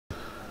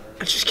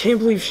I just can't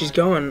believe she's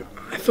gone.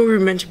 I thought we were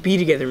meant to be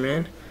together,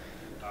 man.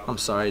 I'm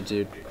sorry,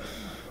 dude.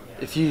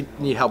 If you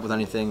need help with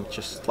anything,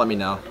 just let me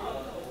know.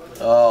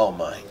 Oh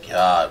my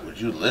God,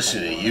 would you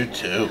listen to you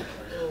two?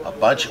 A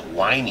bunch of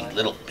whiny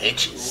little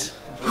bitches.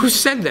 Who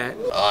said that?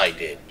 I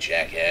did,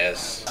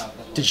 jackass.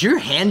 Did your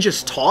hand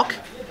just talk?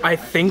 I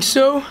think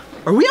so.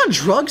 Are we on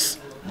drugs?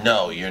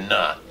 No, you're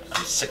not.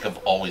 I'm sick of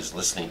always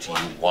listening to you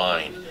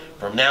whine.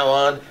 From now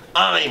on,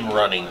 I'm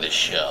running the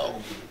show.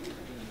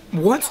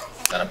 What?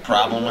 Got a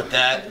problem with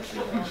that?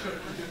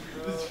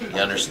 You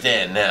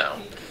understand now.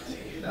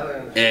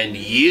 And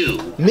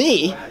you...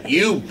 Me?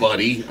 You,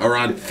 buddy, are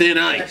on thin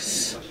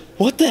ice.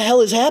 What the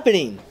hell is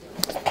happening?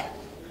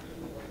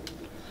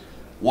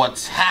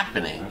 What's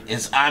happening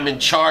is I'm in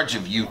charge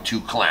of you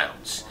two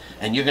clowns,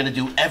 and you're gonna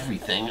do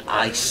everything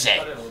I say.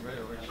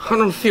 I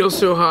don't feel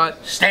so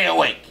hot. Stay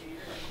awake.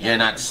 You're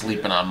not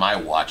sleeping on my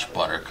watch,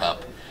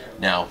 Buttercup.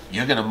 Now,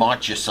 you're gonna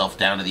march yourself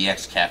down to the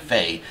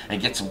X-Cafe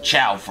and get some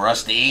chow for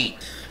us to eat.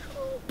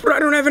 But I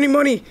don't have any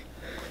money.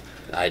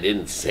 I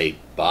didn't say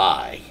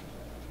buy.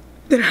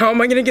 Then how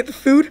am I gonna get the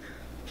food?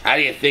 How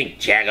do you think,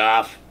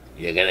 Jagoff?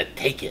 You're gonna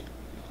take it.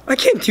 I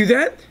can't do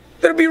that.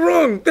 That'd be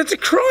wrong. That's a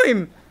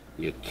crime.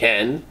 You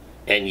can,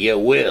 and you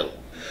will.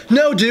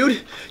 No,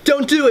 dude.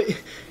 Don't do it.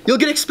 You'll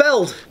get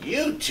expelled.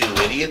 You two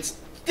idiots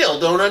still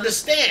don't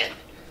understand.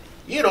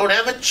 You don't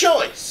have a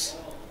choice.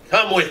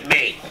 Come with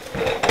me.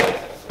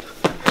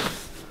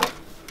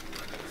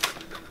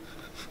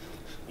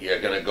 You're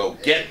gonna go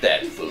get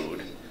that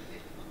food,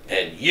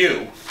 and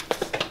you're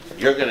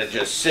gonna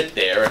just sit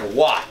there and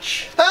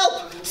watch.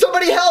 Help!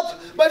 Somebody help!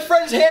 My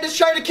friend's hand is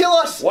trying to kill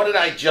us! What did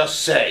I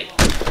just say?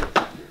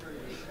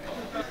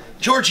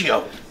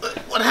 Giorgio,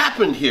 what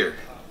happened here?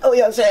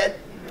 Elian's head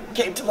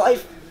came to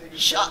life,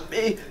 shot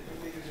me,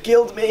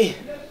 killed me,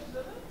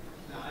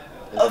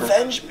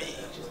 avenged me.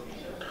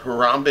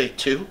 Harambe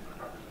too?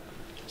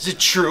 Is it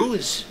true?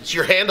 Is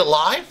your hand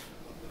alive?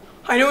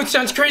 I know it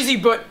sounds crazy,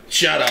 but...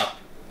 Shut up.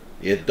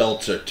 The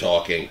adults are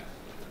talking.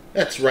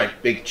 That's right,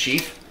 Big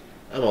Chief.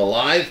 I'm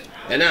alive,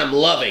 and I'm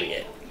loving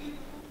it.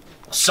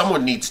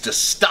 Someone needs to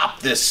stop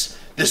this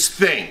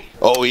thing.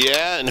 Oh,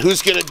 yeah? And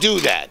who's gonna do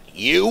that?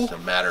 You? As a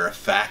matter of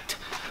fact,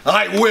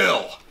 I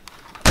will!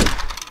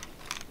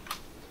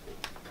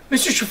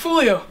 Mr.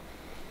 Trifulio.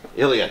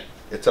 Ilian,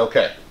 it's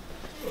okay.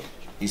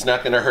 He's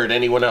not gonna hurt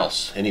anyone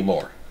else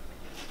anymore.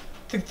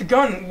 The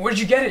gun, where'd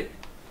you get it?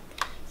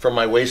 From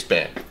my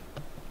waistband.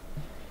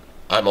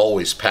 I'm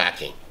always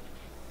packing.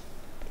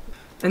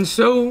 And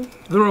so,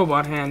 the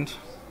robot hand.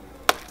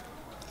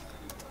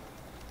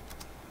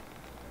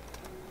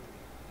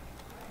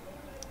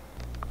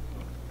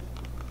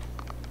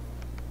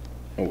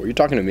 Oh, were you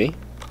talking to me?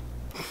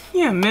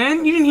 Yeah,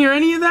 man, you didn't hear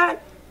any of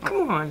that?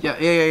 Come on.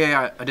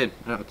 Yeah, I did.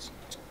 No, it's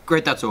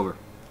great that's over.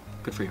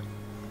 Good for you.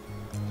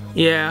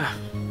 Yeah.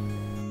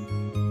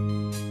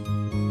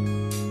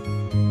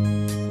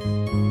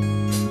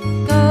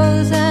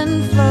 Goes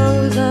and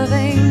flows of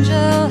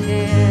angel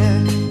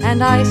hair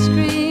and ice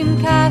cream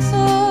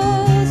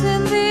castles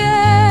in the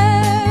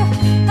air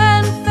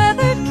and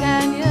feathered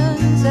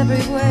canyons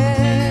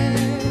everywhere.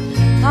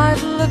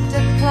 I've looked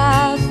at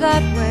clouds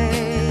that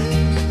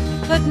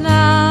way, but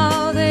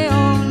now they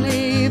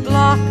only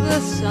block the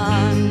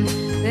sun.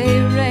 They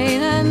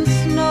rain